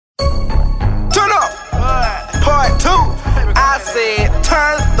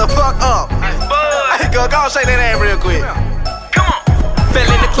turn the fuck up. Hey, go shake that ass real quick. Come on. Fell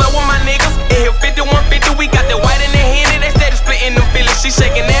in the club with my niggas. In here 5150, we got that white in the hand, and they steady splitting them feelings. She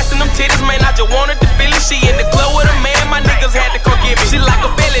shaking ass in them titties, man. I just wanted to feel it. She in the club with a man, my niggas had to come get me. She like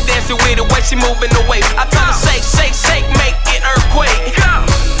a belly dancing with the way she moving the way. I tell her shake, shake, shake, make it earthquake.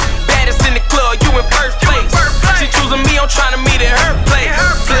 Baddest in the club, you in first place. She choosing me, I'm trying to meet at her place.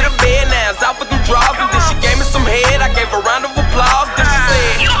 Split her bed now, out with them draws, and then she gave me some head. I gave her a round of applause. Then she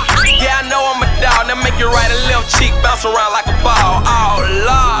said, yeah, I know I'm a dog. Now make your right and left cheek bounce around like a ball. Oh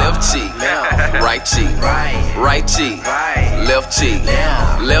Lord. Left cheek, right cheek, right cheek, left cheek,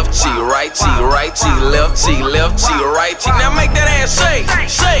 left cheek, right cheek, right cheek, left cheek, left cheek, right cheek. Now make that ass shake,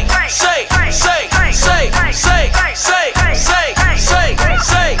 shake, shake, shake, shake, shake, shake, shake, shake, shake,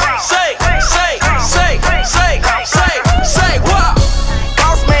 shake, shake, shake, shake, shake, shake. What?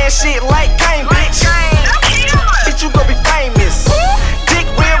 Boss man shit like Thang, bitch. Bitch, you gon' be famous. Dick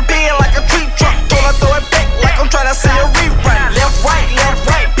real big like a tree truck. Gonna throw it back like I'm tryna see a rerun. Left,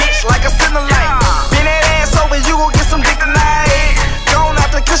 right, bitch, like a center light. Bend that ass over, you gon' get some dick tonight. Gone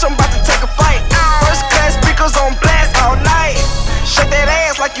out the kush, I'm about to take a fight. First class speakers on blast all night. Shake that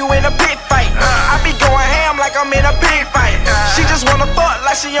ass like you in a pit fight. I be going ham like I'm in a pig fight. She just wanna fuck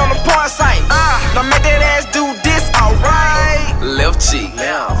like she on the porn site. Now make that ass do this, alright. Left cheek,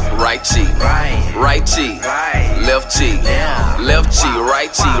 right cheek, right cheek, left cheek, left cheek,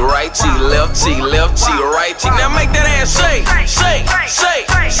 right cheek, right cheek, left cheek, left cheek, right cheek. Now make that ass shake, shake, shake,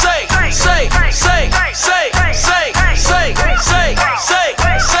 shake, shake, shake, shake, shake, shake, shake, shake.